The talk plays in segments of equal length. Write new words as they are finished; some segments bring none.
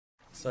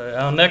So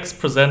our next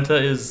presenter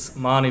is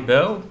Marnie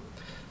Bell,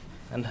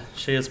 and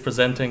she is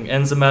presenting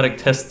enzymatic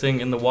testing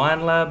in the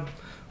wine lab,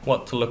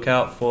 what to look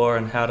out for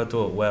and how to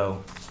do it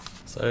well.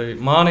 So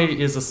Marnie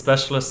is a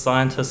specialist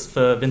scientist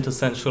for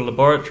Vintessential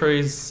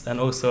laboratories and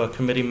also a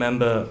committee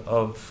member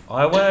of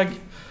IWAG.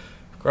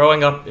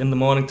 Growing up in the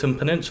Mornington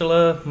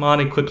Peninsula,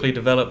 Marnie quickly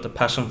developed a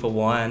passion for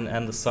wine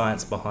and the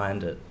science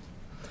behind it.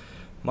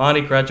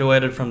 Marnie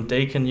graduated from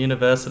Deakin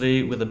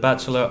University with a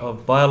Bachelor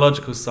of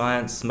Biological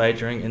Science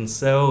majoring in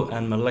cell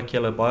and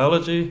molecular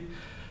biology.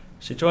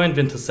 She joined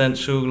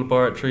Vintessential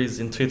Laboratories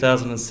in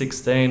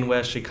 2016,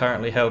 where she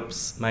currently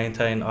helps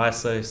maintain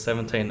ISO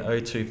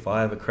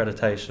 17025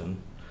 accreditation.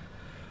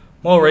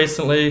 More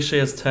recently, she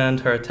has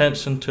turned her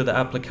attention to the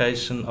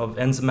application of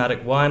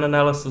enzymatic wine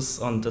analysis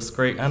on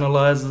discrete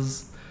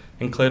analyzers,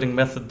 including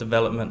method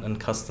development and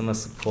customer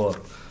support.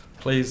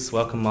 Please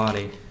welcome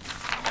Marnie.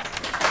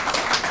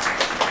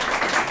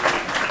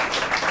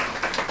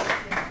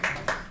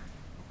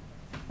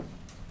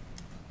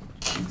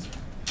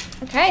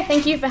 Okay,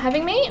 thank you for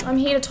having me. I'm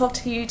here to talk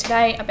to you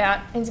today about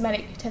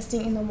enzymatic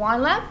testing in the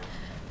wine lab,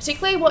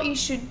 particularly what you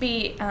should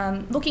be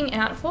looking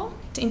out for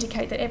to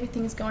indicate that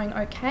everything is going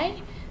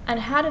okay and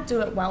how to do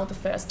it well the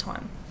first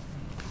time.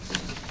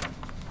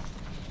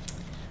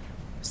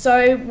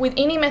 So with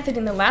any method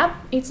in the lab,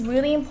 it's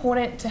really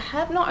important to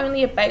have not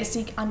only a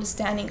basic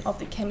understanding of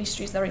the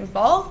chemistries that are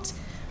involved,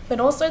 but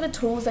also the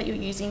tools that you're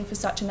using for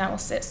such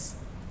analysis.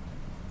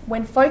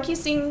 When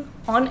focusing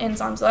on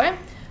enzymes though,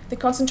 the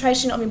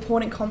concentration of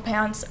important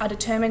compounds are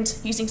determined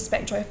using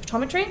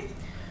spectrophotometry,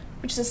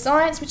 which is a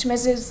science which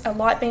measures a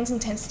light beam's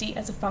intensity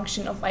as a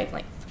function of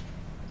wavelength.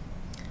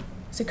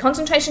 So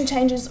concentration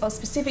changes of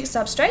specific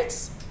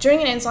substrates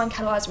during an enzyme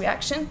catalyzed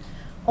reaction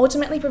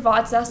ultimately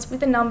provides us with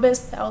the numbers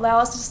that allow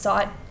us to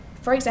decide,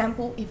 for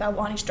example, if our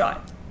wine is dry.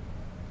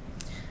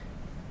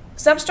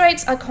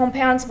 Substrates are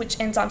compounds which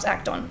enzymes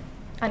act on,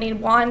 and in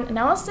wine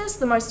analysis,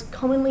 the most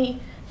commonly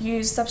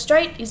used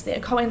substrate is the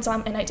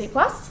coenzyme NAD+.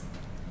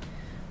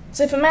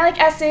 So for malic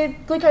acid,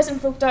 glucose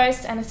and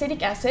fructose, and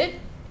acetic acid,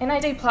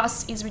 NAD+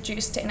 is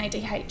reduced to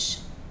NADH.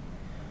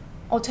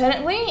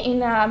 Alternately,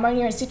 in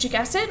ammonia and citric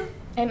acid,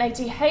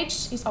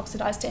 NADH is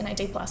oxidized to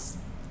NAD+.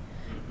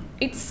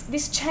 It's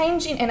this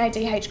change in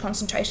NADH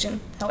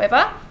concentration,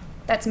 however,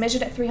 that's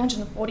measured at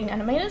 340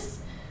 nanometers,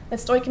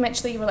 that's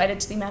stoichiometrically related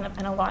to the amount of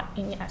analyte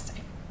in your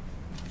assay.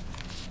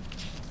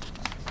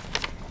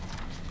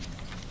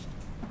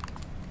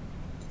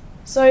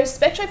 So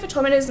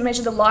spectrophotometers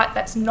measure the light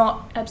that's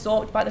not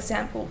absorbed by the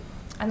sample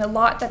and the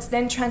light that's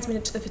then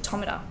transmitted to the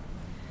photometer.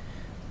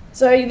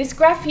 So this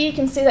graph here, you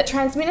can see that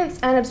transmittance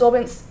and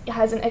absorbance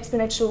has an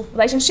exponential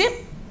relationship,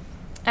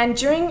 and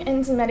during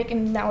enzymatic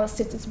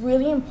analysis it's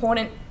really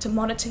important to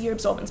monitor your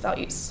absorbance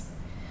values.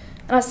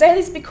 And I say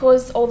this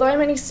because although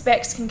many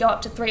specs can go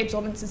up to 3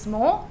 absorbances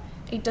more,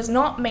 it does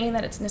not mean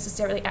that it's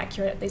necessarily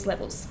accurate at these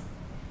levels.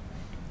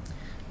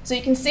 So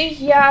you can see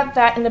here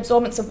that an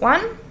absorbance of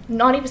 1,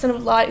 90%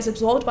 of light is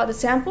absorbed by the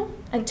sample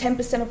and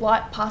 10% of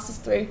light passes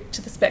through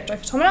to the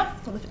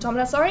spectrophotometer, or the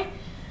photometer, sorry.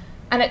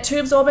 And at 2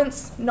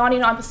 absorbance,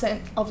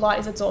 99% of light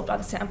is absorbed by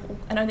the sample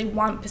and only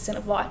 1%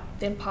 of light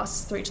then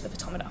passes through to the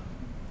photometer.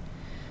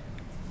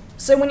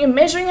 So when you're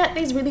measuring at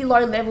these really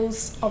low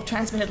levels of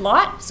transmitted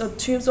light, so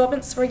 2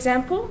 absorbance for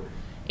example,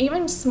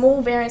 even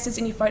small variances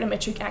in your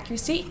photometric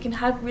accuracy can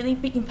have really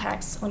big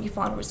impacts on your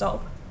final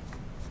result.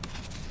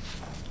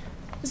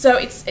 So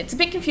it's a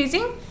bit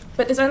confusing,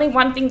 but there's only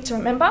one thing to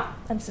remember,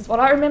 and this is what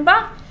I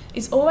remember,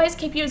 is always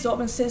keep your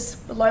absorbances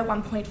below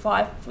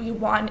 1.5 for your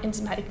wine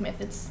enzymatic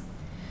methods.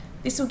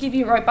 This will give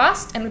you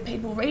robust and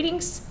repeatable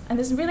readings, and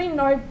there's really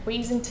no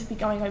reason to be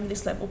going over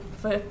this level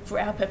for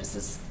our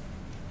purposes.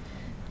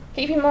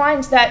 Keep in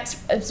mind that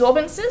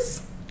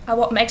absorbances are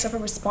what makes up a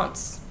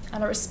response,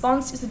 and a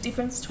response is the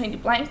difference between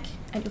your blank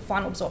and your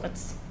final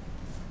absorbance.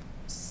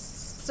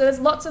 So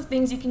there's lots of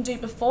things you can do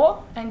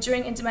before and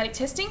during enzymatic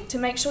testing to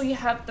make sure you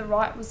have the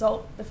right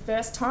result the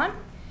first time.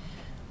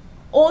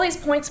 All these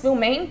points will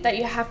mean that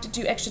you have to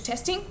do extra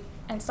testing,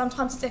 and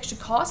sometimes it's extra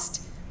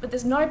cost, but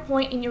there's no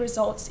point in your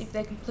results if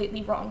they're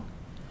completely wrong.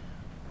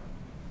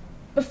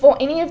 Before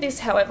any of this,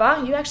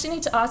 however, you actually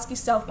need to ask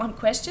yourself one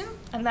question,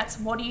 and that's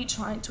what are you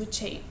trying to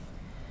achieve?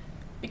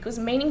 Because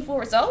meaningful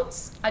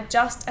results are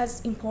just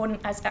as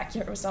important as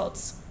accurate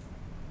results.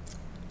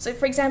 So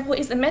for example,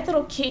 is the method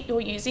or kit you're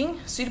using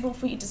suitable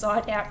for your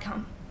desired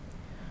outcome?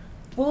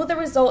 Will the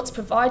results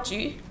provide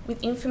you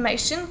with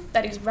information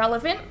that is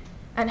relevant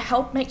and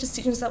help make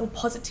decisions that will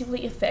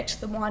positively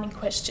affect the wine in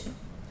question?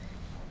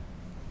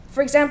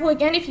 For example,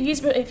 again, if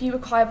you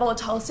require a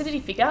volatile acidity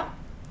figure,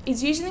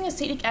 is using an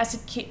acetic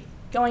acid kit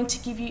going to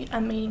give you a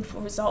meaningful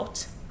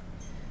result?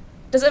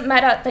 Does it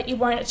matter that you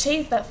won't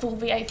achieve that full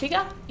VA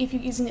figure if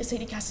you're using the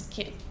acetic acid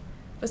kit?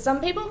 For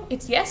some people,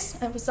 it's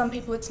yes, and for some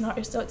people, it's no.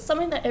 So it's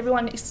something that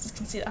everyone needs to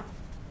consider.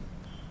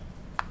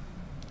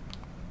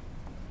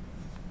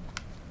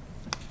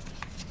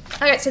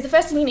 Okay, so the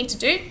first thing you need to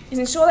do is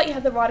ensure that you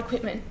have the right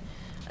equipment,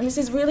 and this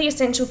is really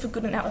essential for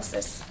good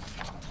analysis.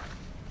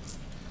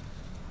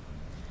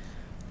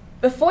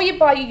 Before you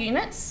buy your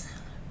units,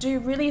 do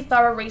really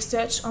thorough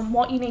research on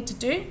what you need to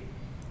do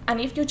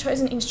and if your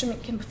chosen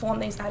instrument can perform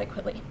these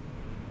adequately.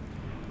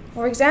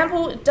 For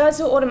example, does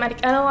your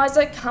automatic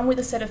analyzer come with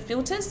a set of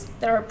filters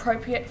that are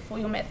appropriate for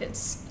your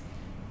methods?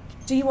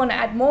 Do you want to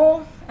add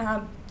more?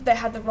 Do they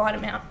have the right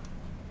amount?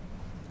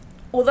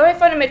 Although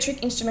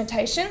photometric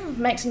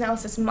instrumentation makes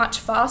analysis much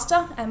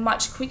faster and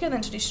much quicker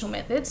than traditional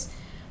methods,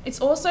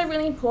 it's also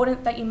really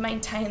important that you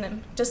maintain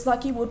them, just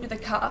like you would with a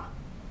car.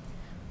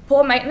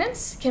 Poor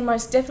maintenance can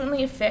most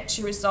definitely affect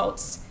your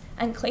results,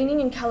 and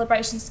cleaning and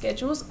calibration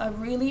schedules are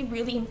really,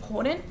 really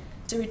important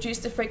to reduce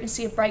the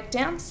frequency of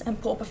breakdowns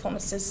and poor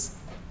performances.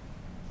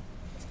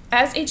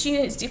 As each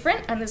unit is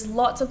different, and there's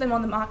lots of them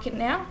on the market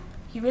now,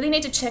 you really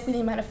need to check with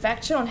your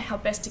manufacturer on how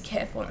best to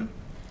care for them.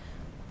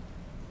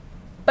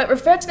 But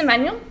refer to the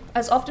manual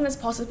as often as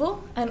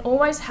possible and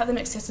always have them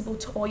accessible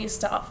to all your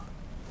staff.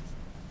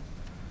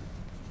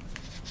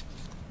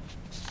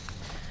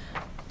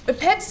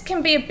 Pipettes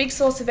can be a big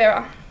source of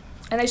error,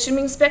 and they should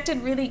be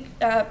inspected really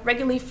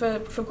regularly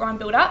for grime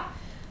build-up.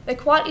 They're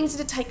quite easy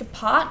to take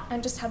apart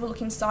and just have a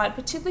look inside,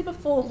 particularly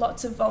before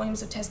lots of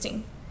volumes of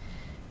testing.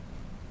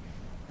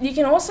 You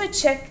can also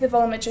check the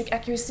volumetric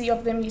accuracy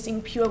of them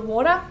using pure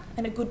water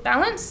and a good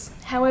balance.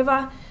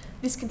 However,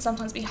 this can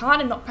sometimes be hard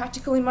and not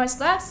practical in most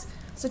labs,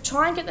 so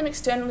try and get them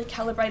externally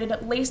calibrated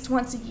at least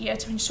once a year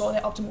to ensure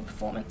their optimal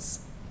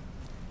performance.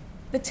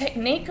 The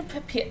technique of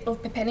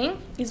pipetting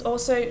is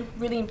also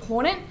really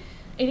important.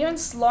 Even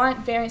slight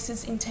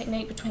variances in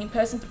technique between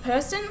person to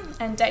person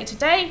and day to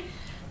day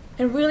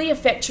can really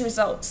affect your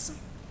results.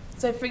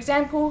 So for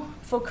example,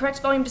 for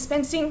correct volume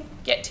dispensing,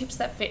 get tips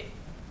that fit.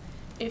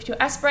 If you're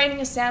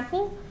aspirating a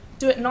sample,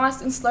 do it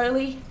nice and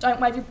slowly, don't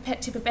wave your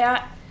pipette tip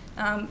about.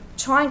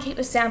 Try and keep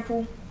the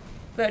sample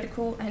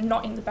vertical and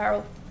not in the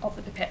barrel of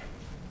the pipette.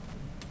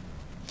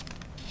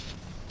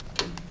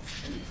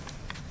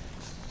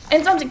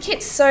 Enzymes and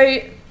kits.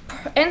 So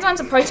enzymes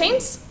are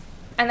proteins,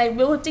 and they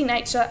will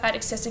denature at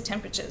excessive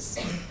temperatures.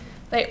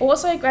 They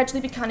also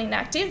gradually become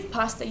inactive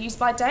past their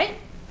use-by date,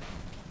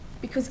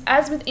 because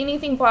as with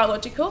anything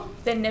biological,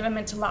 they're never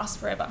meant to last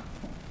forever.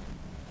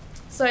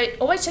 So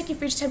always check your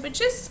fridge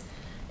temperatures.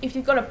 If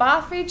you've got a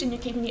bar fridge and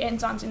you're keeping your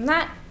enzymes in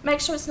that, make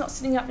sure it's not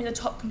sitting up near the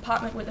top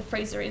compartment where the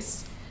freezer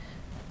is.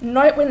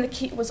 Note when the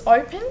kit was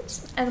opened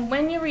and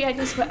when your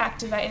reagents were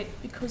activated,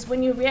 because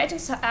when your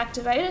reagents are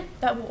activated,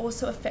 that will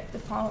also affect the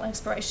final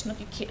expiration of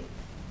your kit.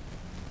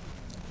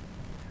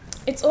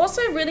 It's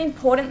also really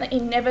important that you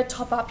never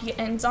top up your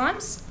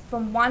enzymes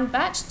from one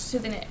batch to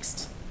the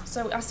next.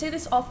 So I see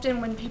this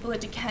often when people are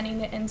decanting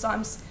their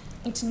enzymes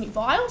into new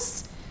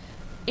vials.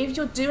 If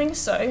you're doing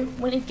so,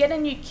 when you get a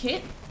new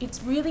kit,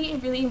 it's really,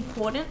 really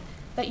important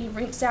that you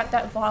rinse out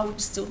that vial with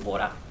distilled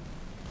water.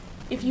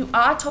 If you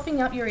are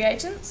topping up your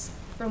reagents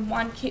from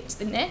one kit to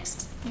the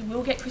next, you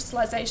will get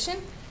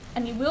crystallization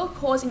and you will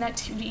cause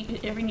inactivity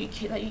in every new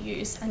kit that you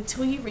use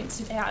until you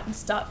rinse it out and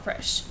start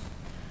fresh.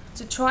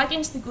 So try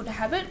against the good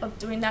habit of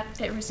doing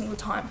that every single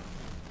time.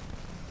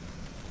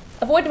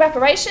 Avoid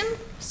evaporation,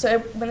 so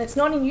when it's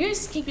not in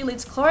use, keep your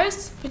lids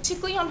closed,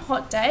 particularly on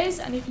hot days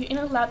and if you're in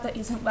a lab that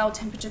isn't well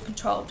temperature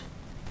controlled.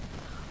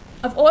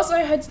 I've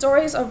also heard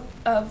stories of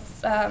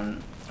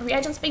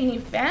reagents being near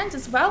fans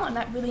as well, and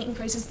that really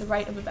increases the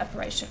rate of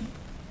evaporation.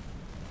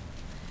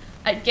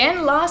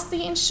 Again,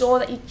 lastly, ensure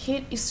that your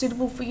kit is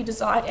suitable for your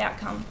desired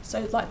outcome.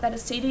 So like that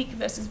acetic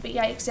versus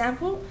VA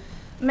example,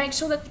 make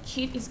sure that the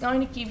kit is going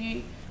to give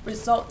you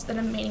results that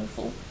are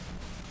meaningful.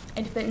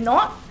 And if they're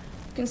not,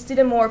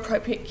 consider more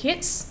appropriate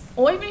kits,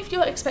 or even if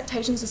your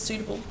expectations are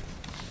suitable.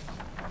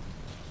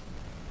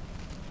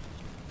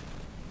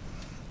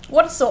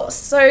 Water source.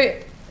 So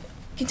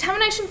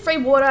contamination-free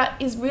water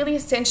is really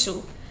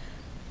essential.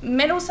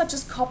 Metals such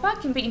as copper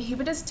can be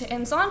inhibitors to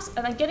enzymes,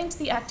 and then getting to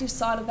the active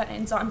side of that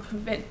enzyme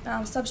prevent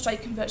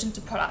substrate conversion to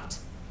product.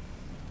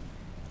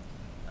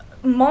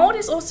 Mold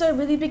is also a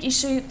really big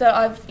issue that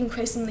I've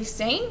increasingly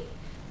seen.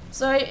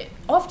 So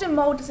often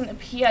mold doesn't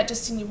appear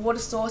just in your water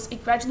source,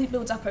 it gradually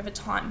builds up over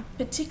time,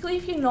 particularly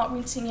if you're not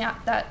rinsing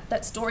out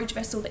that storage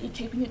vessel that you're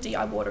keeping your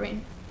DI water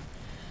in.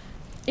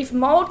 If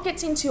mold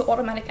gets into your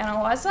automatic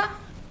analyzer,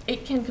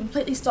 it can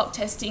completely stop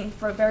testing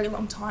for a very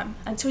long time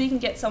until you can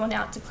get someone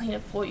out to clean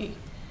it for you.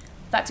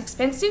 That's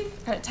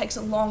expensive and it takes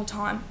a long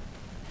time.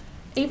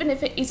 Even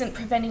if it isn't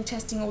preventing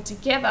testing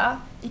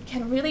altogether, it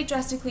can really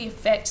drastically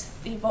affect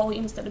the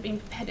volumes that are being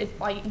pipetted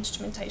by your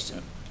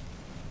instrumentation.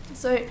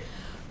 So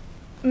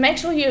make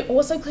sure you're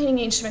also cleaning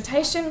your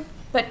instrumentation,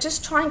 but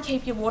just try and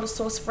keep your water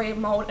source free of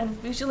mold and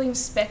visually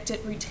inspect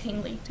it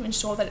routinely to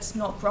ensure that it's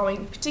not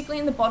growing, particularly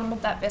in the bottom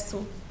of that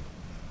vessel.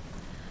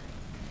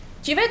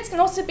 Cuvettes can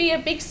also be a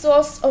big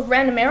source of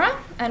random error,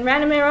 and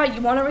random error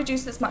you want to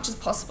reduce as much as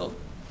possible.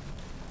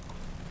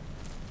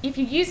 If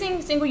you're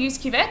using single-use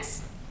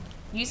cuvettes,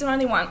 use them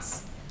only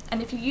once.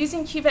 And if you're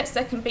using cuvettes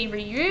that can be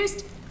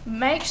reused,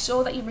 make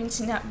sure that you're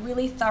rinsing out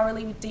really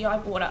thoroughly with DI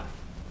water.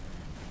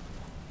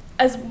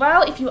 As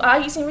well, if you are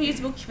using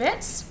reusable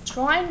cuvettes,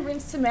 try and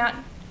rinse them out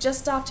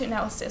just after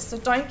analysis. So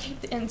don't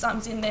keep the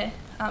enzymes in there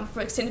for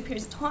extended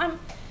periods of time,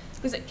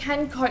 because it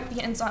can coat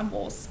the enzyme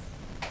walls.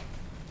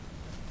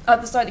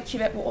 the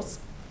cuvette walls.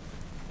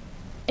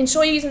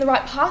 Ensure you're using the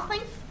right path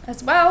length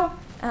as well,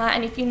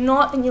 and if you're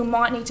not, then you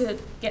might need to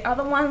get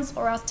other ones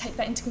or else take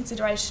that into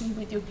consideration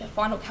with your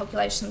final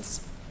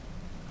calculations.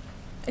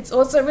 It's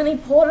also really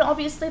important,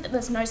 obviously, that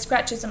there's no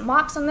scratches and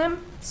marks on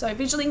them, so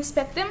visually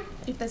inspect them.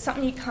 If there's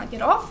something you can't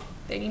get off,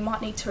 then you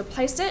might need to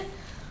replace it.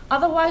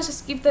 Otherwise,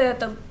 just give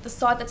the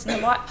side that's in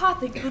the right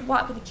path a good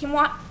wipe with a Kim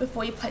wipe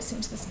before you place it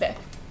into the spec.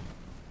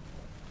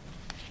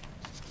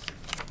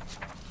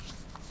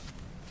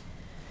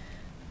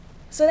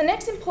 So the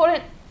next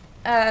important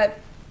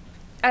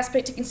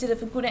aspect to consider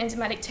for good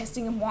enzymatic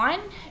testing in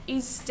wine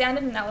is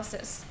standard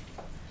analysis.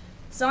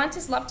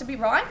 Scientists love to be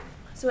right,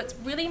 so it's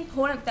really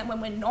important that when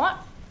we're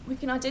not, we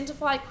can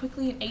identify it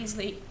quickly and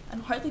easily,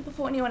 and hopefully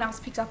before anyone else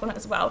picks up on it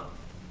as well.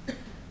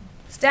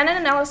 Standard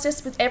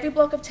analysis with every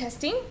block of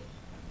testing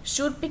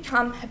should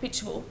become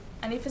habitual,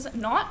 and if it's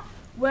not,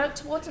 work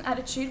towards an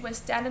attitude where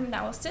standard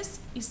analysis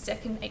is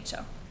second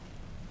nature.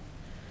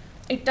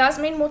 It does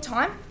mean more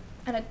time,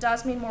 and it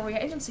does mean more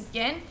reagents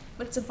again,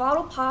 but it's a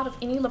vital part of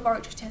any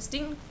laboratory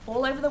testing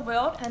all over the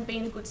world and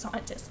being a good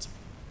scientist.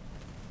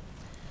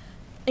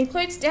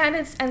 Include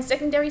standards and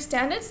secondary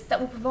standards that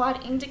will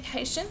provide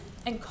indication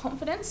and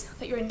confidence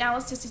that your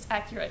analysis is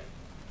accurate.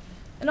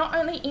 And not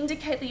only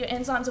indicate that your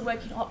enzymes are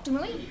working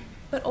optimally,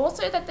 but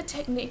also that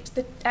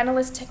the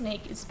analyst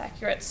technique is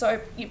accurate.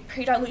 So your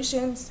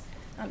pre-dilutions,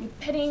 your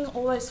petting,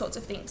 all those sorts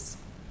of things.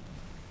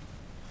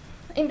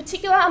 In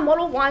particular, our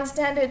model wine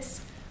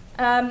standards,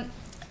 they're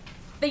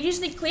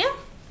usually clear,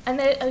 and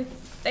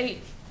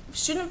they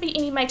shouldn't be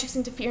any matrix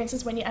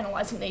interferences when you're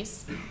analysing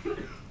these.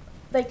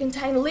 They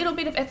contain a little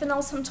bit of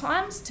ethanol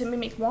sometimes to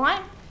mimic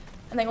wine,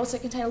 and they also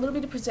contain a little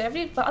bit of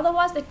preservative, but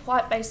otherwise they're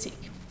quite basic.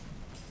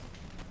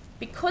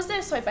 Because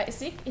they're so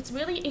basic, it's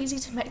really easy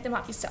to make them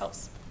up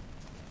yourselves.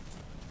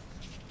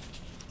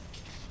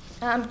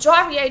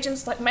 Dry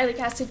reagents like malic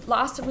acid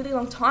last a really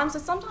long time, so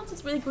sometimes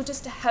it's really good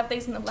just to have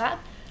these in the lab,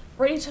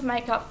 ready to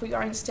make up for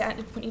your own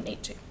standard when you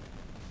need to.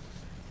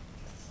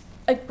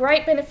 A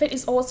great benefit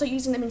is also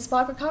using them in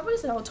spike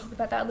recoveries, and I'll talk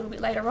about that a little bit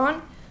later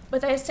on,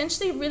 but they're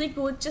essentially really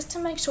good just to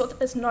make sure that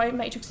there's no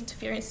matrix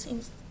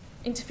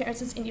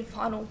interferences in your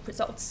final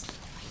results.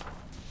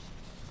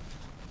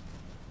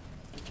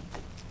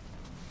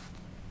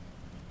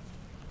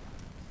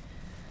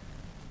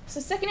 So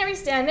secondary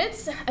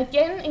standards,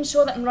 again,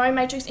 ensure that no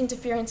matrix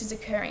interference is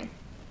occurring.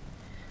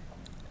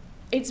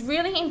 It's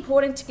really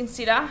important to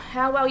consider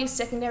how well your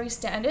secondary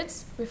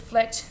standards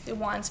reflect the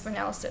wines for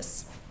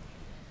analysis.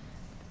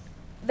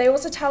 They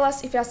also tell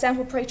us if our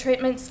sample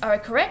pre-treatments are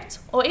correct,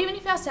 or even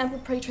if our sample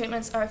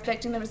pre-treatments are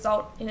affecting the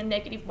result in a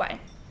negative way.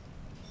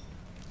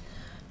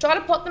 Try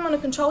to plot them on a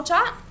control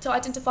chart to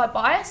identify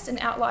bias and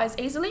outliers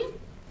easily.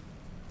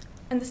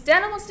 And the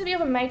standard wants to be of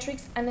a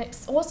matrix, and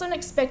it's also an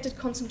expected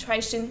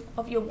concentration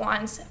of your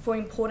wines for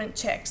important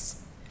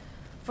checks.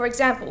 For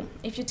example,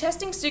 if you're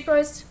testing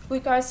sucrose,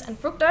 glucose and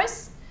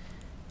fructose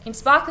in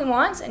sparkling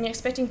wines and you're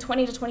expecting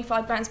 20 to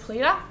 25 grams per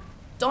litre,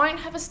 don't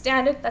have a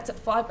standard that's at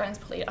 5 grams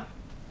per litre.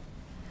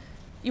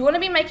 You want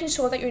to be making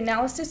sure that your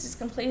analysis is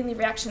completing the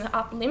reaction at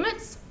upper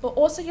limits, but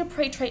also your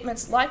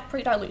pre-treatments like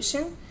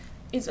pre-dilution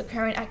is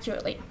occurring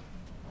accurately.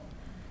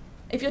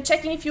 If you're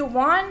checking if your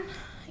wine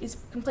is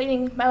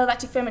completing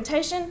malolactic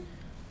fermentation,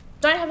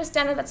 don't have a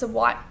standard that's a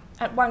white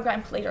at 1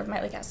 gram per litre of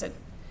malic acid.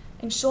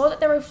 Ensure that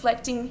they're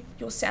reflecting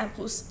your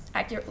samples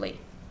accurately.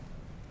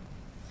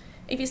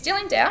 If you're still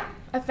in doubt,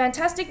 a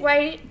fantastic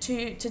way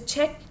to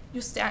check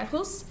your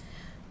samples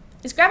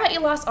is grab out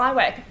your last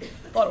IWAG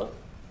bottle.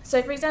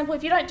 So for example,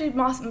 if you don't do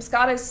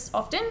Moscatos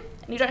often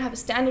and you don't have a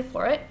standard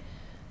for it,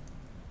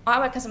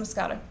 IWAG has a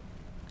Moscato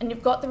and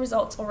you've got the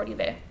results already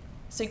there.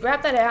 So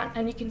grab that out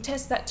and you can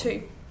test that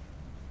too.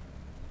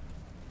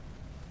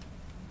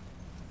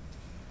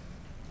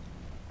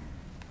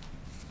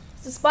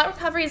 So spike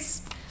recovery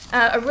is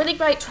a really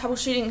great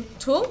troubleshooting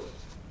tool,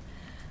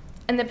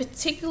 and they're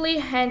particularly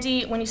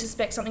handy when you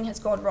suspect something has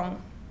gone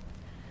wrong.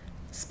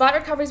 Spike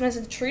recoveries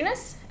measure the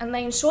trueness, and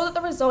they ensure that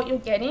the result you're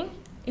getting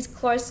is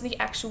close to the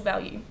actual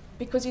value,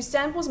 because your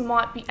samples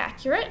might be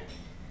accurate,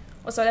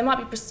 or so they might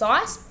be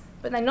precise,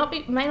 but they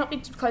may not be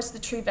close to the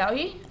true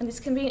value, and this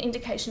can be an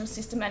indication of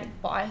systematic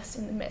bias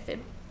in the method.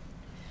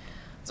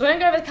 So we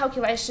won't go over the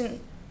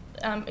calculation,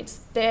 it's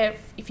there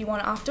if you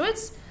want it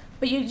afterwards,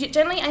 but you're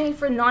generally aiming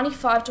for a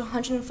 95 to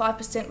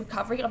 105%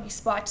 recovery of your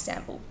spiked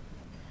sample.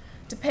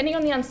 Depending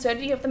on the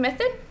uncertainty of the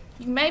method,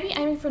 you may be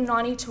aiming for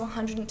 90 to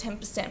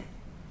 110%.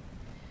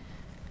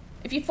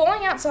 If you're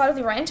falling outside of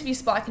the range of your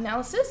spike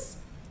analysis,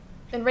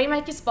 then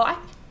remake your spike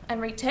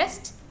and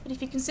retest, but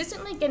if you're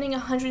consistently getting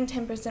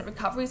 110%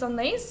 recoveries on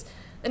these,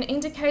 then it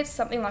indicates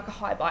something like a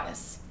high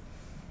bias,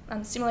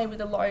 similarly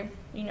with a low,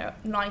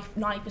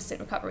 90%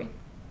 recovery.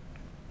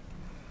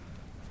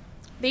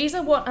 These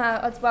are what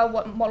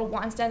model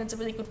wine standards are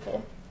really good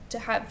for, to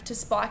have to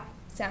spike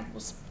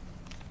samples.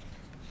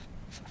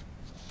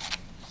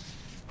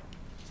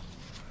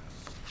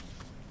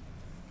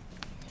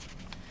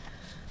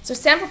 So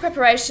sample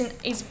preparation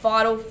is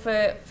vital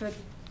for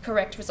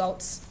correct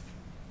results.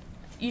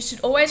 You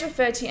should always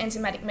refer to your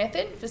enzymatic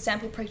method for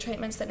sample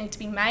pretreatments that need to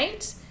be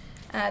made.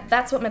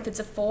 That's what methods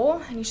are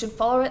for, and you should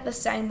follow it the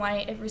same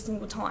way every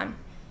single time.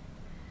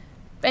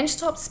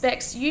 Benchtop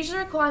specs usually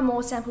require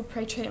more sample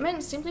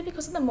pretreatment simply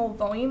because of the more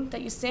volume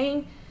that you're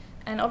seeing,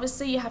 and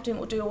obviously you have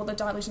to do all the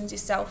dilutions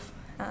yourself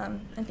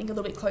and think a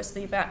little bit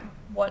closely about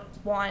what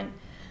wine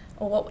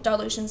or what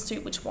dilutions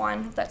suit which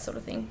wine, that sort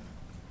of thing.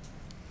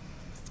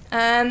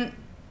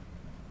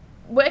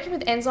 Working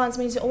with enzymes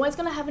means you're always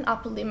going to have an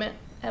upper limit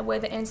where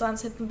the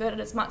enzymes have converted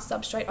as much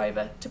substrate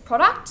over to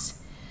product.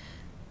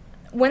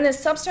 When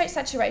there's substrate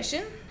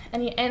saturation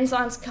and your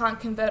enzymes can't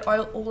convert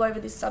all over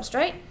this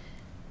substrate,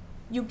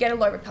 you'll get a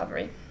low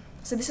recovery.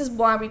 So this is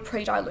why we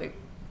pre-dilute.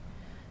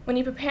 When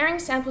you're preparing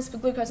samples for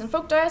glucose and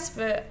fructose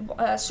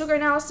for sugar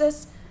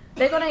analysis,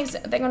 they're going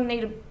to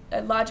need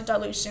a larger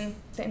dilution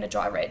than a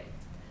dry red.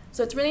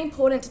 So it's really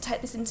important to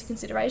take this into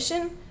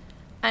consideration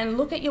and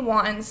look at your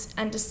wines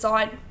and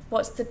decide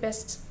what's the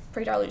best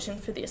pre-dilution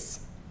for this.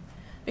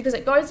 Because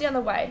it goes the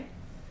other way.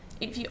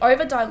 If you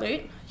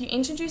over-dilute, you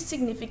introduce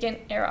significant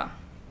error.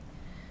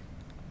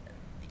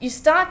 You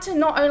start to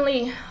not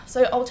only,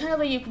 so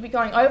alternatively you could be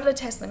going over the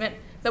test limit,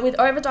 but with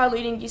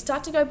over-diluting, you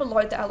start to go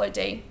below the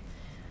LOD.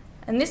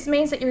 And this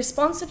means that your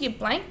response of your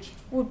blank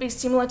would be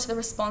similar to the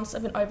response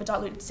of an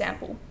over-diluted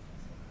sample.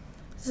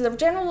 So the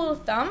general rule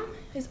of thumb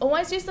is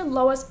always use the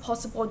lowest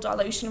possible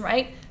dilution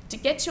rate to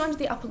get you under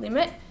the upper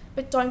limit,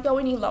 but don't go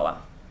any lower.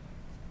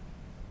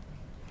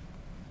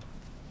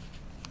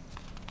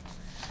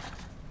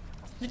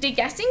 The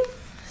degassing.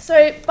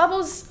 So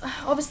bubbles,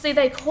 obviously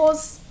they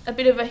cause a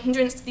bit of a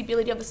hindrance to the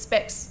ability of the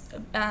specs,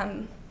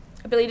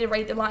 ability to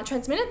read the light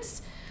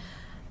transmittance.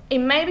 It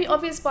may be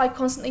obvious by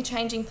constantly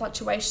changing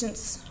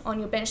fluctuations on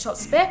your benchtop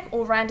spec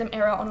or random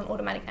error on an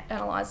automatic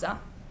analyzer.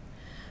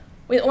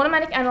 With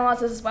automatic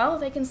analyzers as well,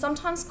 they can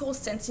sometimes cause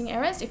sensing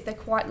errors if they're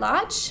quite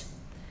large.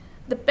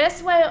 The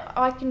best way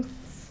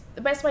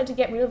to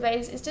get rid of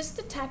these is just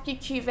to tap your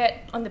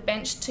cuvette on the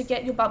bench to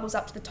get your bubbles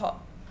up to the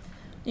top.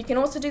 You can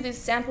also do these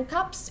sample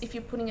cups if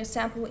you're putting a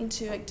sample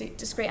into a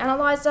discrete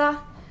analyzer.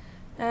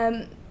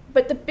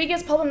 But the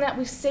biggest problem that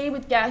we see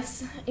with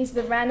gas is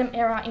the random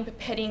error in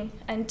pipetting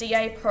and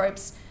DA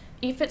probes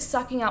if it's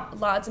sucking up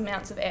large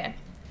amounts of air.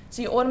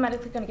 So you're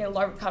automatically going to get a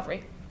low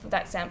recovery for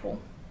that sample.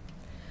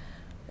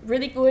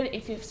 Really good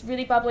if it's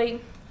really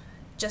bubbly,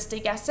 just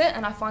degas it,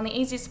 and I find the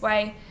easiest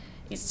way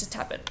is to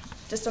tap it,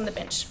 just on the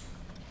bench.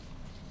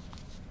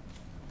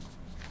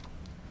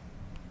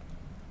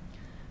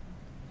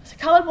 So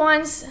coloured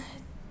wines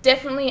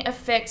definitely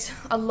affect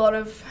a lot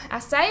of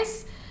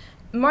assays.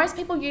 Most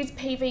people use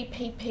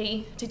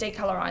PVPP to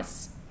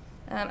decolorize.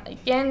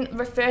 Again,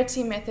 refer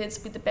to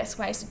methods with the best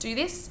ways to do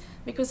this,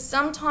 because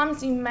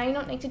sometimes you may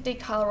not need to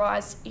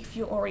decolorize if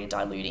you're already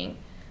diluting.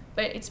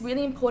 But it's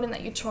really important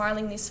that you're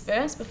trialling this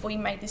first before you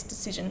make this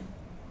decision.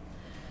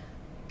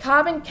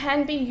 Carbon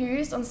can be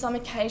used on some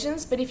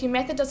occasions, but if your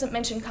method doesn't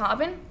mention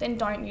carbon, then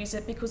don't use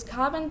it, because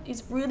carbon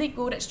is really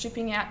good at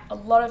stripping out a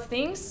lot of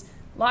things,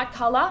 like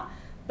colour,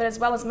 but as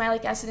well as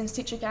malic acid and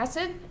citric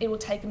acid, it will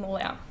take them all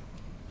out.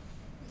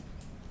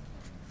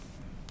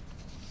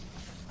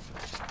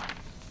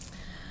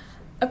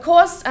 Of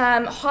course,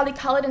 highly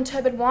coloured and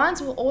turbid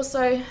wines will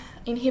also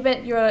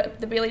inhibit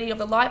the ability of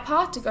the light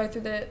path to go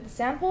through the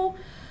sample,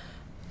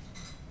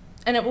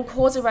 and it will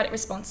cause erratic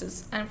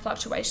responses and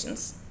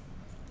fluctuations.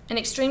 In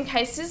extreme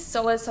cases,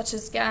 solids such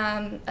as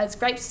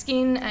grape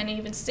skin and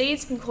even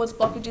seeds can cause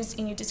blockages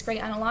in your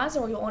discrete analyzer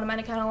or your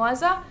automatic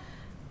analyzer,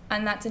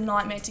 and that's a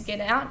nightmare to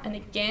get out, and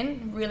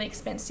again, really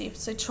expensive.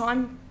 So try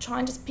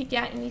and just pick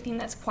out anything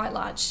that's quite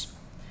large.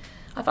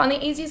 I find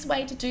the easiest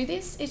way to do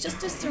this is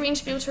just to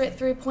syringe filter it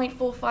through a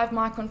 0.45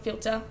 micron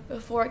filter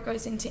before it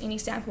goes into any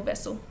sample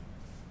vessel.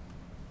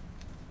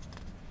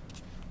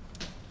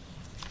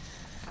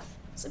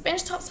 So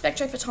benchtop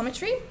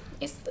spectrophotometry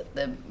is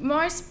the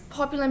most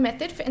popular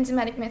method for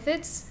enzymatic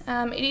methods.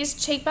 It is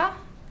cheaper,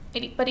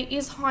 but it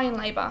is high in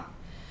labour.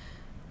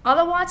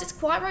 Otherwise, it's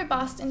quite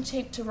robust and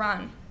cheap to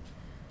run.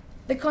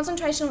 The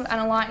concentration of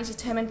analyte is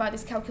determined by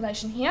this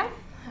calculation here.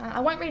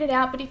 I won't read it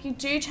out, but if you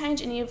do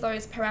change any of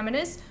those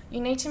parameters, you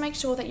need to make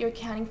sure that you're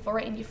accounting for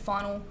it in your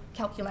final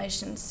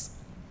calculations.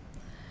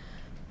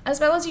 As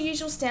well as your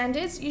usual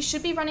standards, you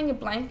should be running a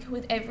blank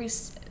with every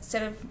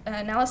set of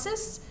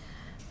analysis.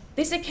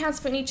 This accounts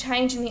for any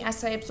change in the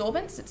assay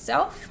absorbance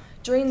itself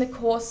during the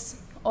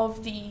course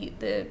of the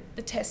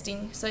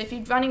testing. So if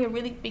you're running a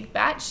really big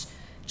batch,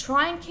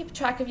 try and keep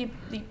track of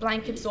the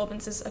blank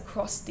absorbances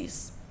across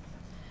this.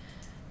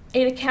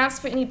 It accounts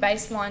for any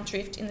baseline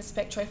drift in the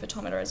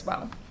spectrophotometer as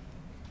well.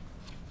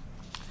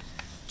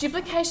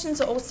 Duplications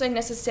are also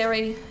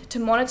necessary to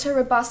monitor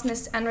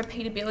robustness and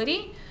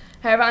repeatability.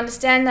 However,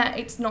 understand that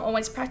it's not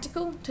always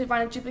practical to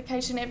run a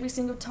duplication every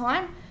single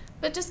time,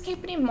 but just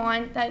keep it in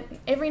mind that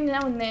every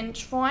now and then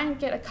try and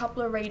get a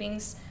couple of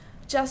readings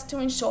just to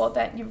ensure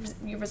that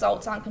your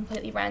results aren't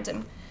completely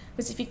random.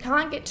 Because if you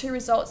can't get two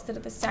results that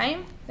are the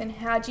same, then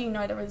how do you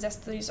know the rest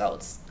of the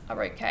results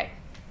are okay?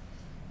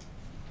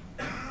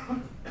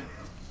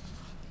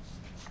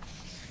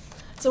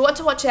 So what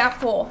to watch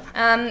out for?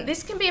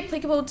 This can be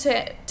applicable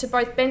to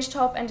both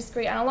benchtop and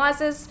discrete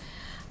analyzers,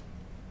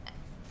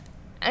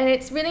 and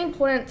it's really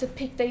important to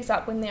pick these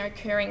up when they're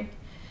occurring.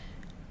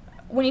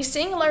 When you're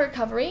seeing a low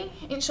recovery,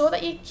 ensure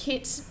that your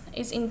kit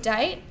is in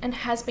date and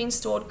has been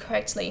stored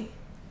correctly.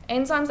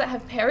 Enzymes that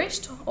have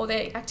perished or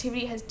their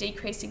activity has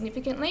decreased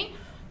significantly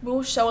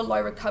will show a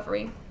low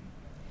recovery.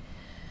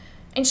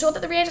 Ensure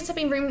that the reagents have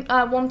been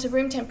warmed to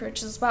room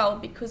temperature as well,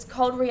 because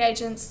cold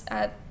reagents,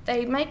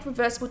 they make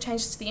reversible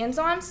changes to the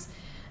enzymes.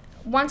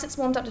 Once it's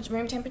warmed up to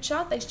room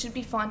temperature, they should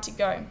be fine to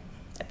go.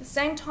 At the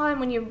same time,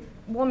 when you're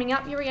warming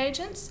up your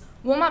reagents,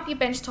 warm up your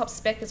benchtop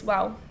spec as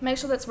well. Make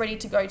sure that's ready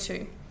to go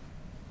too.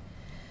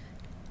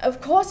 Of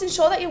course,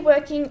 ensure that you're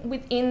working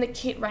within the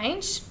kit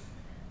range.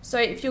 So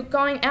if you're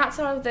going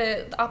outside of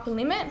the upper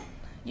limit,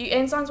 your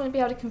enzymes won't be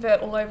able to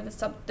convert all over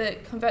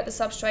convert the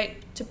substrate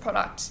to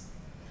product.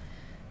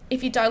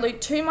 If you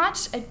dilute too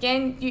much,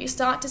 again, you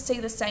start to see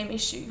the same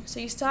issue. So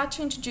you start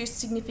to introduce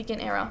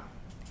significant error.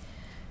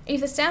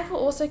 If the sample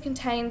also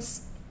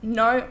contains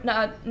no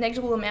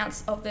negligible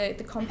amounts of the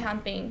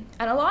compound being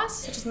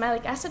analysed, such as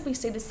malic acid, we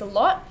see this a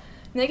lot,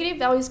 negative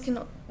values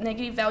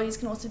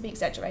can also be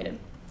exaggerated.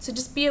 So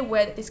just be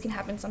aware that this can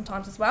happen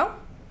sometimes as well.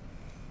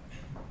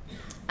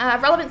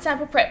 Relevant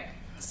sample prep.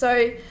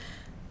 So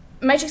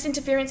matrix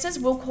interferences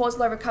will cause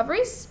low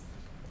recoveries,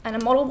 and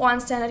a model wine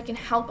standard can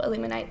help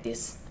eliminate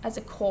this as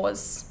a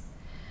cause.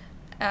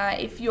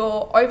 If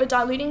you're over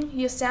diluting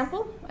your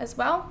sample as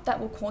well, that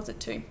will cause it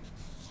too.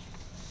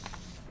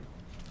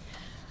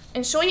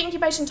 Ensure your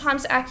incubation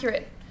times are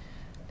accurate.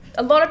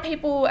 A lot of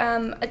people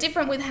are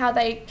different with how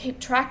they keep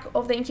track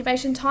of the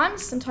incubation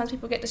times. Sometimes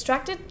people get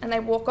distracted and they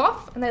walk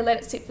off and they let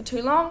it sit for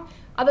too long.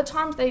 Other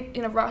times they're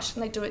in a rush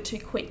and they do it too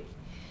quick.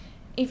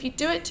 If you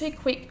do it too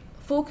quick,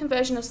 full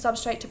conversion of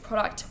substrate to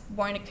product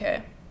won't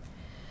occur.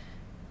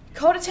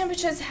 Colder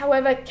temperatures,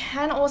 however,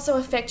 can also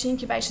affect your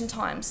incubation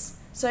times.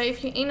 So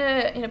if you're in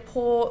a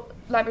poor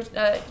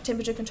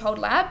temperature controlled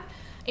lab,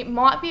 it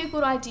might be a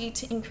good idea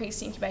to increase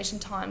the incubation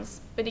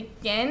times. But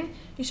again,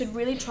 you should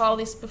really trial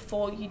this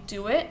before you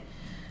do it.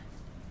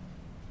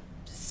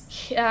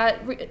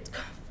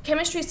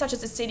 Chemistry such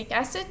as acetic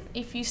acid,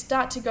 if you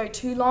start to go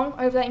too long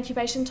over that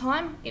incubation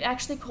time, it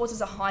actually causes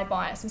a high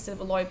bias instead of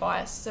a low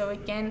bias. So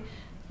again,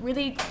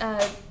 really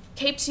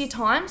keep to your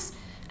times,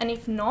 and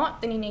if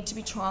not, then you need to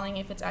be trialing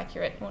if it's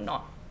accurate or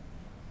not.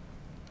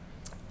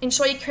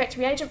 Ensure your correct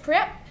reagent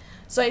prep.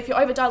 So if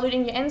you're over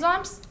diluting your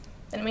enzymes,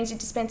 then it means you're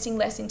dispensing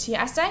less into your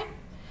assay.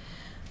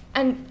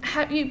 And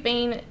have you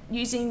been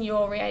using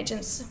your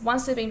reagents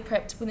once they've been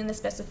prepped within the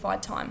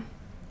specified time?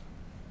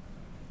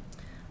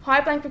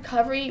 High blank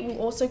recovery will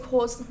also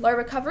cause low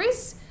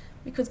recoveries,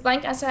 because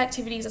blank assay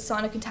activity is a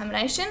sign of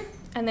contamination,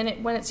 and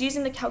then when it's used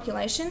in the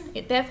calculation,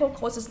 it therefore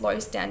causes low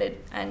standard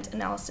and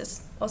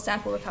analysis or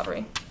sample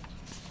recovery.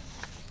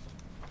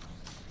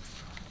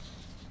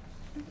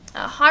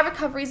 High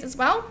recoveries as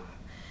well.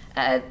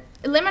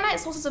 Eliminate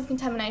sources of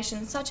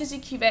contamination, such as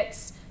your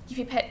cuvettes,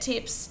 your pipette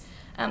tips,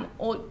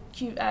 or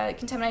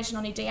contamination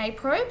on your DA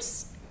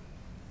probes.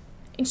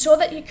 Ensure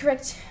that your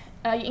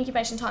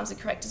incubation times are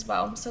correct as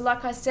well. So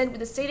like I said,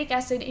 with acetic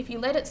acid, if you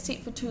let it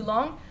sit for too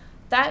long,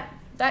 that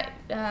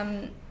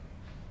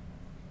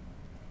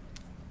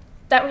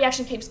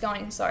reaction keeps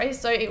going, so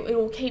it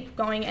will keep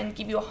going and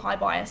give you a high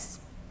bias.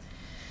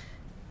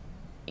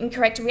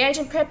 Incorrect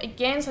reagent prep,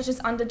 again, such as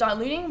under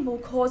diluting, will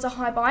cause a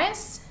high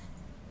bias.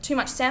 Too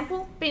much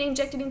sample being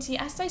injected into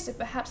your assay, so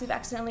perhaps you've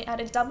accidentally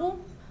added double,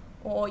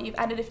 or you've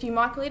added a few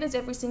microliters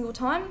every single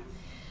time.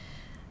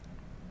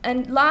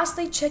 And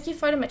lastly, check your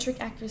photometric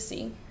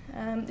accuracy.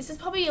 This is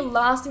probably your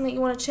last thing that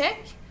you want to check,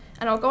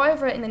 and I'll go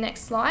over it in the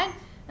next slide,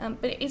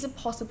 but it is a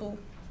possible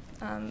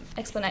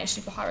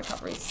explanation for high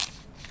recoveries.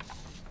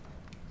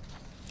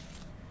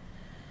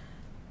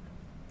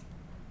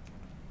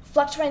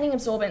 Fluctuating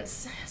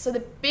absorbance. So the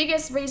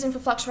biggest reason for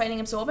fluctuating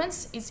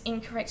absorbance is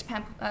incorrect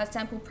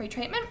sample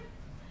pretreatment.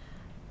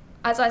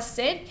 As I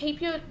said, keep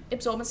your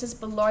absorbances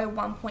below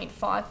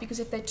 1.5, because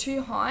if they're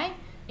too high,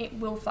 it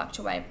will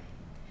fluctuate.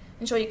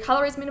 Ensure your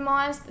colour is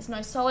minimised, there's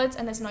no solids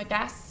and there's no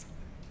gas.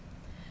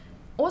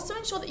 Also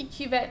ensure that your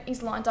cuvette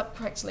is lined up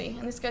correctly,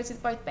 and this goes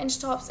with both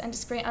benchtops and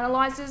discrete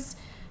analyzers.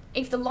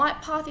 If the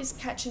light path is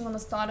catching on the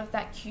side of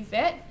that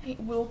cuvette, it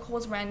will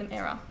cause random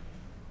error.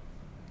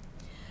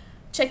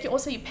 Check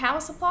also your power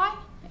supply,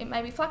 it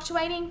may be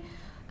fluctuating.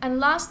 And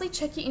lastly,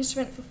 check your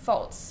instrument for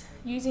faults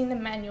using the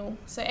manual.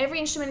 So every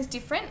instrument is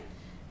different,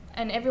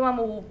 and everyone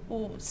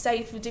will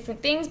say for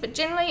different things, but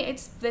generally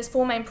there's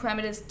 4 main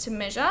parameters to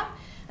measure,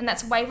 and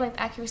that's wavelength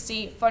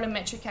accuracy,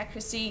 photometric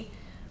accuracy,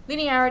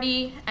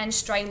 linearity, and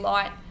stray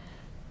light.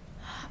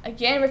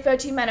 Again, refer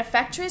to your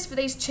manufacturers for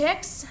these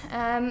checks.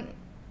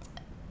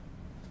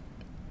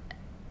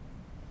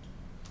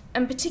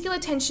 And particular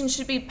attention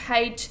should be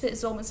paid to the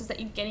absorbances that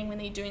you're getting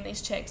when you're doing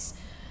these checks.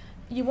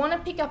 You want to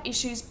pick up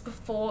issues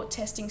before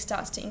testing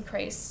starts to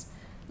increase.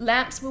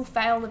 Lamps will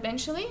fail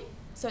eventually,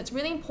 so it's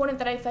really important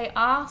that if they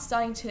are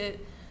starting to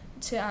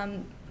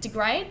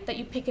degrade, that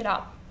you pick it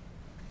up.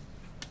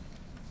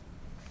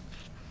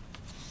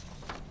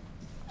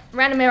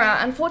 Random error.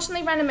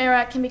 Unfortunately, random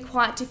error can be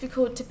quite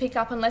difficult to pick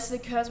up unless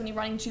it occurs when you're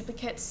running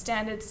duplicates,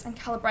 standards, and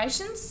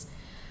calibrations.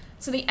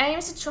 So the aim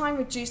is to try and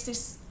reduce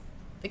this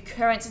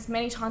occurrence as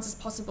many times as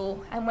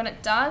possible, and when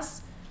it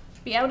does,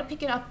 be able to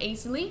pick it up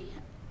easily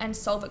and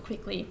solve it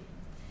quickly.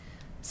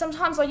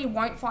 Sometimes though you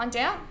won't find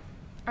out,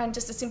 and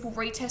just a simple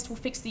retest will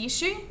fix the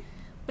issue,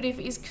 but if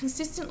it is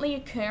consistently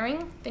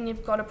occurring, then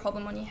you've got a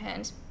problem on your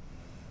hand.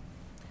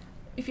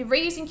 If you're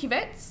reusing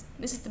cuvettes,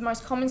 this is the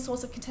most common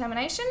source of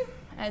contamination,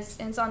 as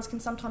enzymes can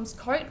sometimes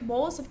coat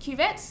walls of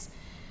cuvettes.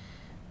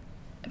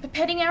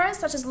 Pipetting errors,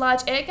 such as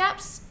large air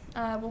gaps,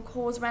 will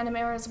cause random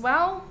error as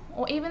well,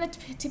 or even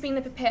tipping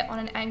the pipette on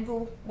an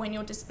angle when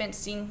you're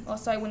dispensing, or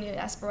so when you're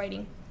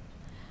aspirating.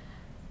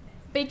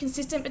 Be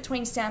consistent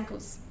between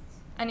samples,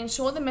 and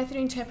ensure the method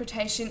of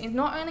interpretation is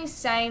not only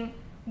same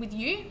with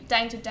you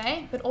day to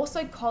day, but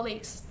also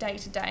colleagues day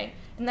to day.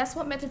 And that's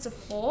what methods are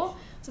for,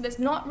 so there's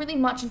not really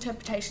much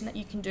interpretation that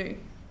you can do.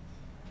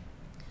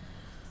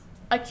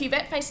 A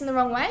cuvette facing the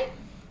wrong way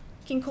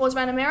can cause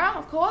random error,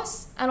 of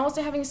course, and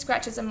also having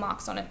scratches and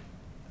marks on it.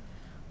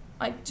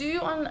 I do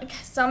on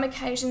some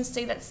occasions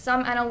see that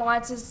some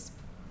analyzers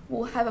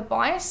will have a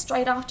bias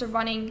straight after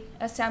running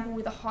a sample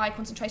with a high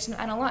concentration of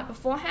analyte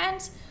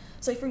beforehand.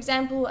 So for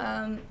example,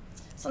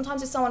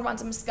 sometimes if someone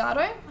runs a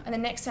Moscato and the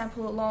next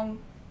sample along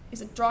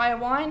is a drier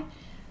wine,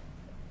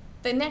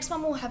 the next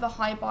one will have a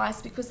high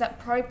bias because that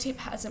probe tip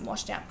hasn't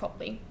washed out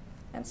properly.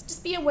 And so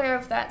just be aware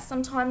of that.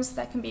 Sometimes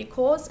that can be a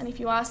cause, and if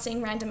you are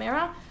seeing random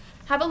error,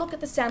 have a look at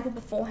the sample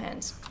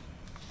beforehand.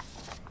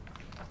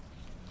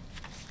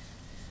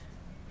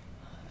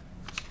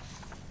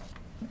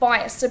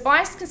 Bias. So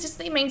bias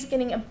consistently means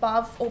getting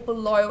above or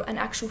below an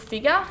actual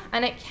figure,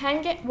 and it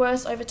can get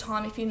worse over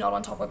time if you're not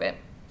on top of it.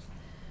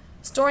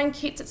 Storing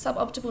kits at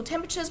suboptimal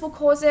temperatures will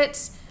cause it,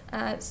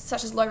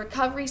 such as low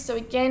recovery. So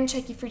again,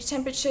 check your fridge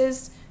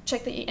temperatures,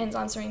 check that your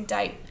enzymes are in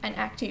date and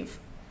active.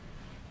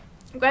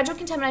 Gradual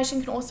contamination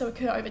can also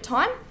occur over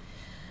time,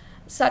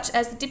 such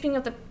as the dipping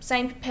of the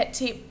same pipette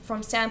tip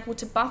from sample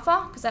to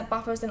buffer, because that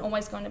buffer is then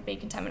always going to be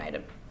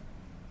contaminated.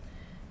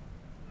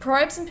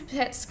 Probes and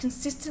pipettes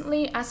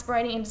consistently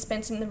aspirating and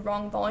dispensing the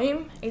wrong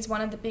volume is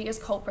one of the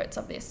biggest culprits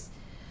of this.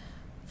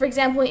 For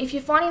example, if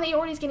you're finding that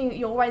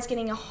you're always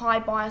getting a high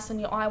bias on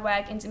your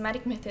IWAG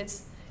enzymatic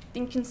methods,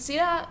 then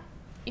consider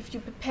if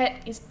your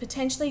pipette is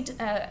potentially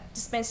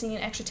dispensing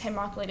an extra 10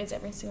 microliters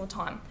every single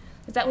time,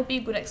 because that would be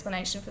a good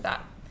explanation for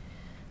that.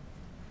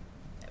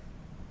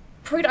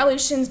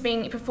 Pre-dilutions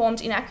being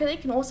performed inaccurately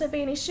can also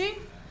be an issue,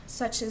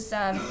 such as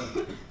the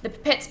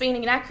pipettes being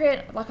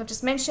inaccurate, like I've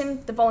just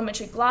mentioned, the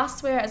volumetric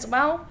glassware as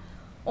well,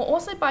 or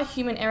also by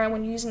human error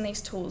when using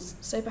these tools.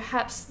 So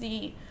perhaps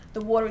the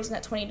water isn't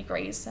at 20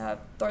 degrees,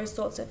 those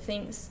sorts of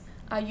things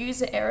are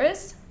user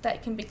errors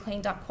that can be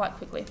cleaned up quite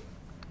quickly.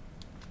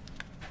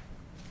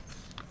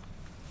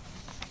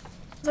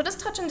 So I'll just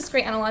touch on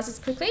discrete analyzers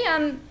quickly.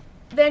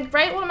 They're a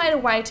great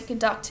automated way to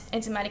conduct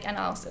enzymatic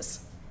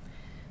analysis.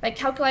 They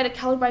calculate a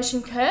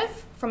calibration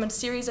curve from a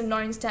series of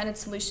known standard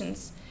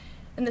solutions.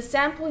 And the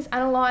sample is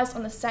analysed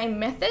on the same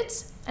method,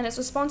 and its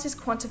response is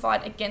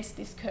quantified against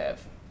this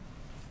curve.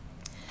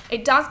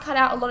 It does cut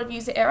out a lot of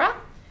user error,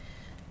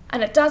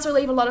 and it does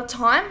relieve a lot of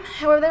time.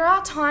 However, there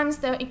are times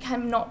that it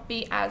cannot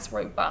be as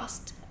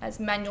robust as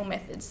manual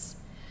methods.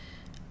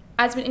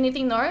 As with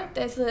anything though,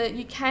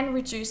 you can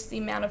reduce the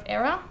amount of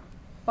error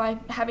by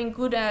having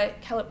good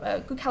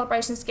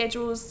calibration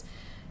schedules,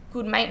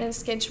 good maintenance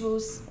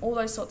schedules, all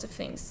those sorts of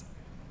things.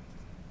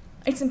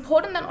 It's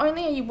important that not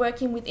only are you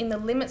working within the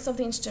limits of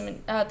the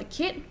instrument, the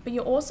kit, but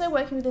you're also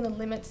working within the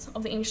limits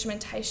of the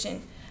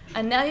instrumentation.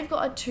 And now you've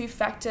got a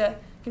two-factor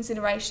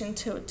consideration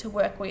to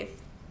work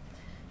with.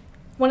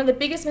 One of the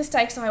biggest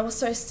mistakes I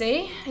also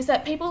see is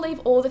that people leave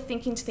all the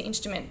thinking to the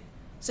instrument.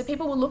 So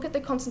people will look at the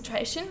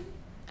concentration,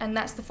 and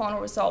that's the final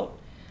result.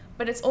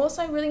 But it's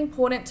also really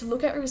important to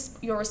look at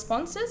your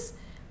responses,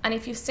 and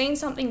if you've seen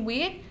something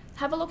weird,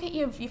 have a look at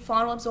your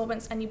final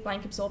absorbance and your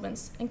blank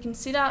absorbance and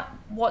consider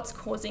what's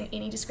causing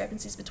any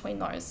discrepancies between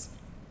those.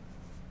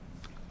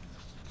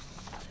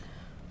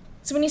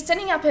 So when you're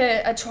setting up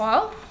a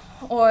trial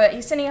or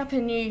you're setting up a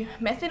new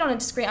method on a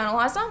discrete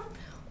analyzer,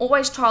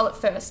 always trial it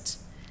first.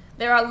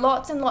 There are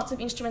lots and lots of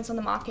instruments on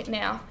the market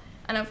now,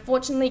 and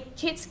unfortunately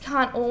kits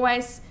can't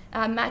always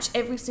match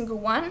every single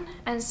one,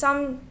 and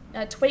some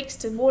tweaks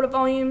to water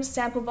volumes,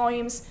 sample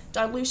volumes,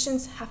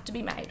 dilutions have to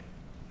be made.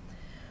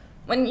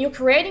 When you're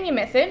creating your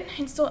method,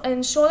 ensure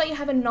that you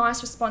have a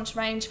nice response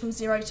range from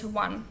 0 to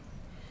 1.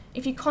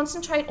 If you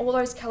concentrate all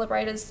those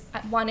calibrators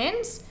at one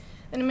end,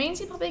 then it means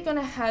you're probably going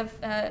to have,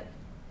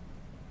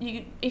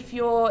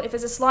 if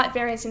there's a slight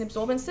variance in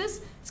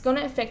absorbances, it's going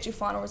to affect your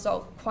final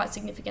result quite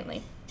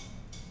significantly.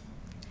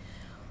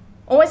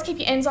 Always keep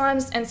your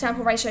enzymes and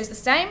sample ratios the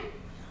same.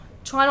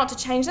 Try not to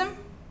change them.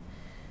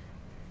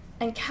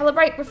 And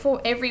calibrate before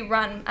every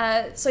run.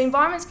 So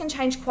environments can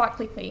change quite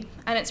quickly,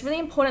 and it's really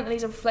important that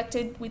these are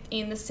reflected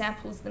within the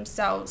samples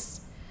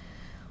themselves.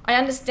 I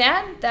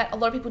understand that a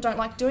lot of people don't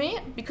like doing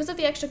it because of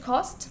the extra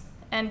cost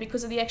and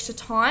because of the extra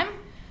time,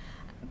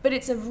 but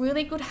it's a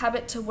really good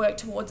habit to work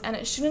towards, and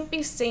it shouldn't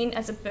be seen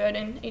as a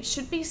burden. It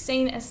should be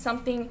seen as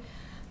something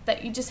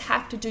that you just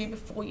have to do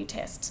before you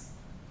test.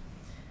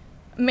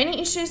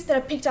 Many issues that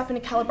are picked up in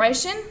a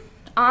calibration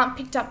aren't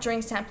picked up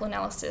during sample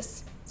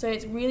analysis, so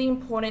it's really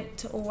important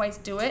to always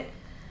do it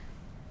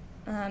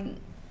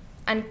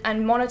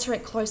and monitor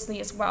it closely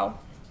as well.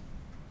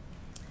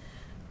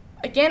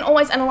 Again,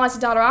 always analyse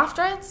the data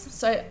afterwards,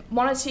 so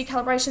monitor your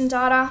calibration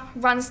data,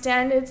 run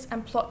standards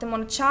and plot them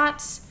on a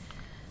chart.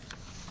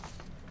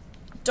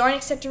 Don't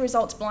accept your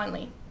results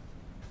blindly.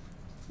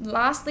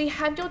 Lastly,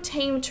 have your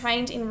team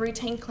trained in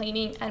routine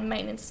cleaning and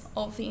maintenance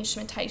of the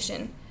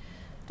instrumentation,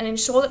 and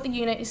ensure that the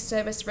unit is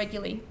serviced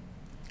regularly.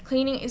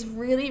 Cleaning is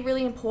really,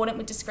 really important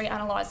with discrete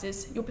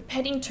analyzers. You're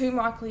pipetting 2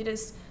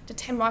 microliters to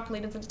 10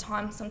 microliters at a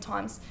time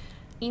sometimes.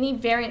 Any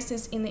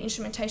variances in the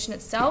instrumentation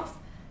itself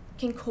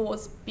can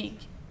cause big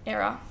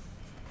error.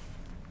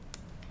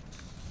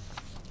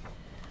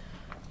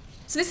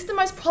 So this is the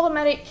most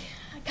problematic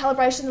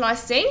calibration that I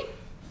see.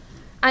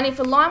 And if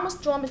a line was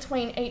drawn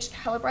between each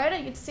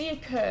calibrator, you'd see a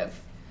curve.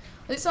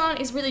 This one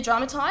is really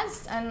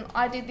dramatised, and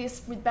I did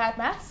this with bad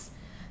maths.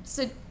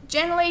 So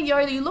generally,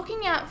 you're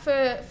looking out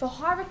for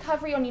high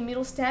recovery on your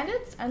middle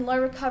standards and low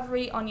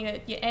recovery on your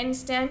end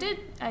standard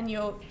and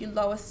your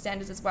lowest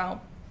standards as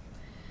well.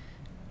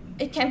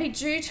 It can be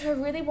due to a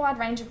really wide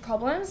range of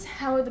problems.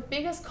 However, the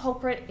biggest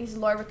culprit is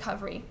low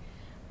recovery,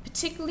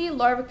 particularly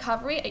low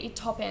recovery at your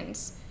top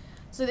ends.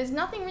 So there's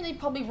nothing really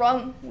probably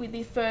wrong with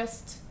the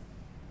first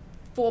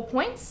 4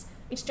 points.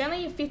 It's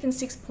generally your 5th and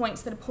 6th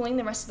points that are pulling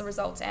the rest of the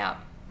results out.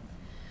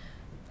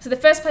 So the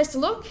first place to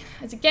look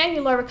is, again,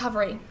 your low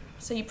recovery.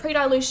 So your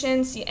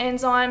pre-dilutions, your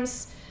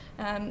enzymes,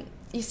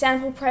 your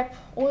sample prep,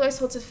 all those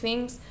sorts of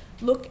things.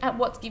 Look at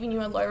what's giving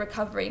you a low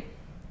recovery.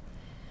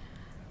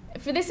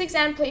 For this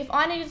example, if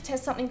I needed to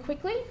test something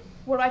quickly,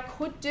 what I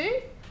could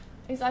do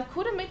is I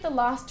could omit the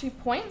last 2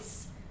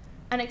 points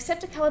and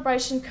accept a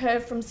calibration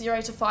curve from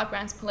 0 to 5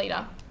 grams per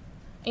litre.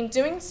 In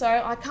doing so,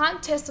 I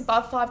can't test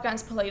above 5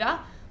 grams per litre,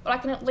 but I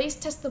can at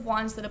least test the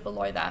wines that are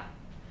below that.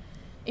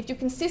 If you're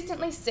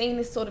consistently seeing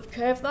this sort of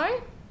curve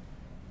though,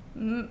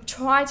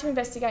 try to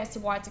investigate as to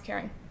why it's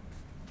occurring.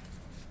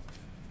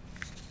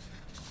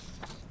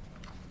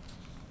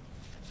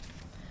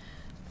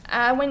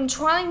 When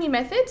trialling new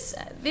methods,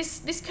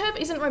 this curve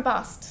isn't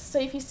robust. So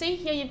if you see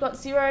here you've got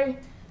 0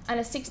 and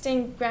a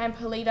 16 gram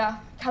per litre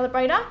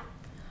calibrator,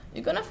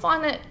 you're going to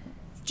find that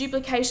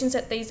duplications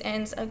at these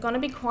ends are going to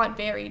be quite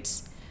varied.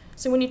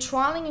 So when you're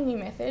trialling a new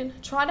method,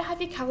 try to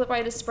have your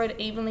calibrator spread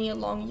evenly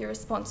along your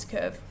response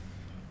curve.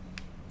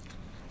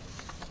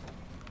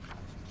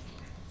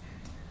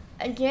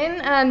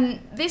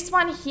 Again, this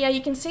one here,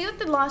 you can see that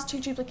the last 2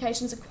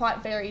 duplications are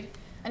quite varied.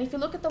 And if you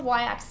look at the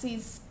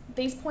y-axis,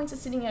 these points are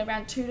sitting at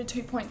around 2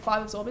 to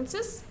 2.5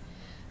 absorbances.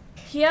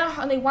 Here,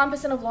 only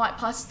 1% of light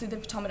passes through the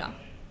photometer.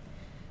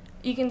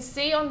 You can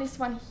see on this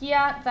one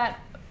here that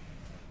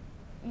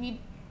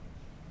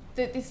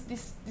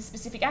this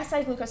specific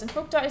assay, glucose and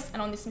fructose,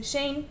 and on this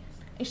machine,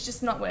 it's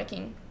just not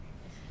working.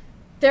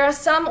 There are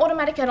some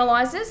automatic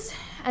analyzers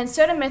and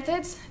certain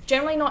methods,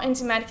 generally not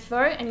enzymatic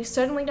though, and you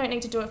certainly don't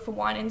need to do it for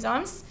wine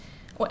enzymes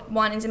or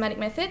wine enzymatic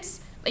methods,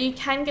 but you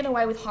can get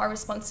away with high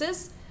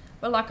responses.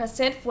 But like I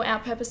said, for our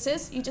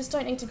purposes, you just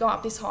don't need to go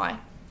up this high.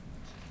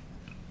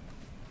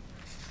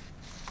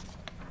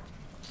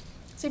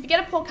 So if you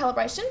get a poor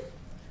calibration,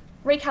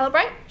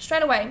 recalibrate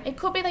straight away. It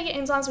could be that your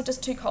enzymes were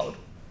just too cold.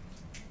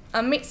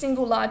 Omit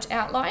single large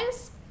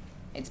outliers.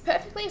 It's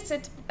perfectly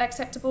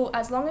acceptable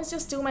as long as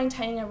you're still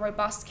maintaining a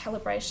robust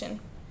calibration.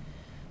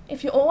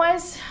 If you're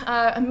always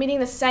omitting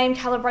the same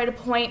calibrator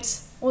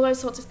point, all those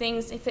sorts of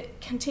things, if it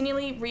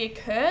continually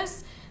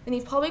reoccurs, then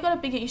you've probably got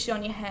a bigger issue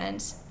on your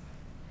hands.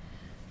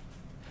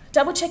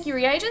 Double check your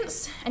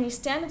reagents and your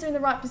standards are in the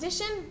right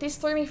position. This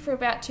threw me for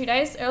about 2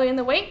 days early in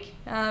the week,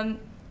 and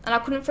I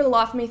couldn't for the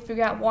life of me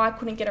figure out why I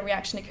couldn't get a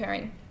reaction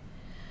occurring.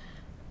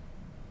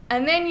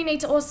 And then you need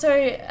to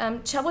also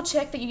double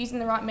check that you're using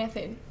the right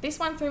method. This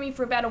one threw me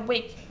for about a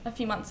week a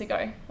few months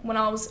ago when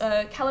I was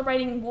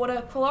calibrating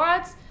water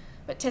chlorides,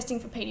 but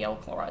testing for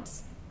PDL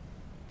chlorides.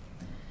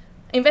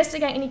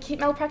 Investigate any kit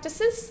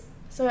malpractices.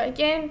 So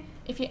again,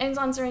 if your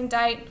enzymes are in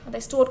date, are they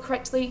stored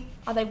correctly?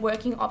 Are they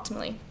working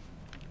optimally?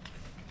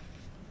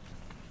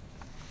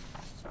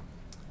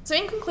 So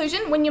in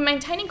conclusion, when you're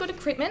maintaining good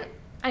equipment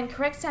and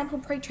correct sample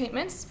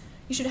pre-treatments,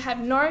 you should have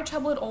no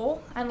trouble at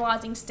all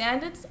analysing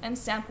standards and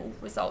sample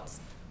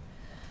results.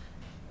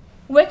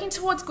 Working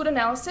towards good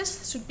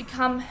analysis should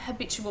become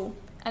habitual,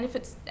 and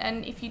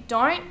if you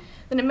don't,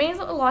 then it means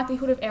that the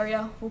likelihood of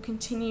error will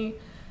continue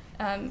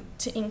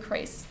to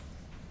increase.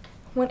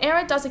 When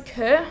error does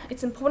occur,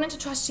 it's important to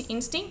trust your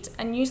instinct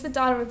and use the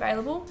data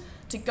available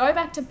to go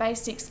back to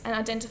basics and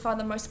identify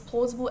the most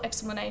plausible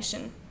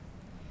explanation.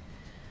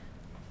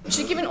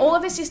 Should, given all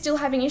of this, you're still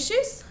having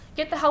issues,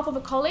 get the help of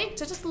a colleague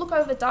to just look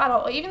over the data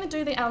or even to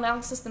do the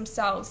analysis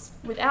themselves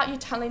without you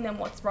telling them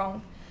what's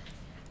wrong.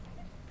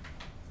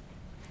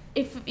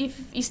 If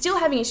you're still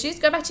having issues,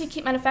 go back to your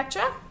kit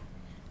manufacturer,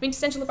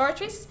 Vintessential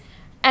laboratories,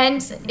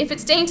 And if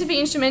it's deemed to be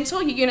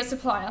instrumental, your unit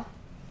supplier.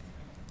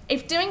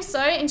 If doing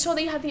so, ensure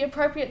that you have the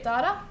appropriate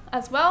data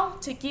as well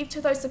to give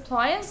to those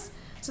suppliers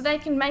so they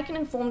can make an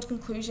informed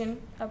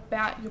conclusion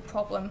about your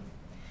problem.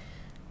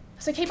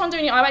 So keep on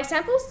doing your eye-wake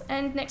samples,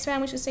 and next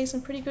round we should see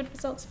some pretty good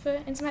results for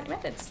enzymatic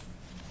methods.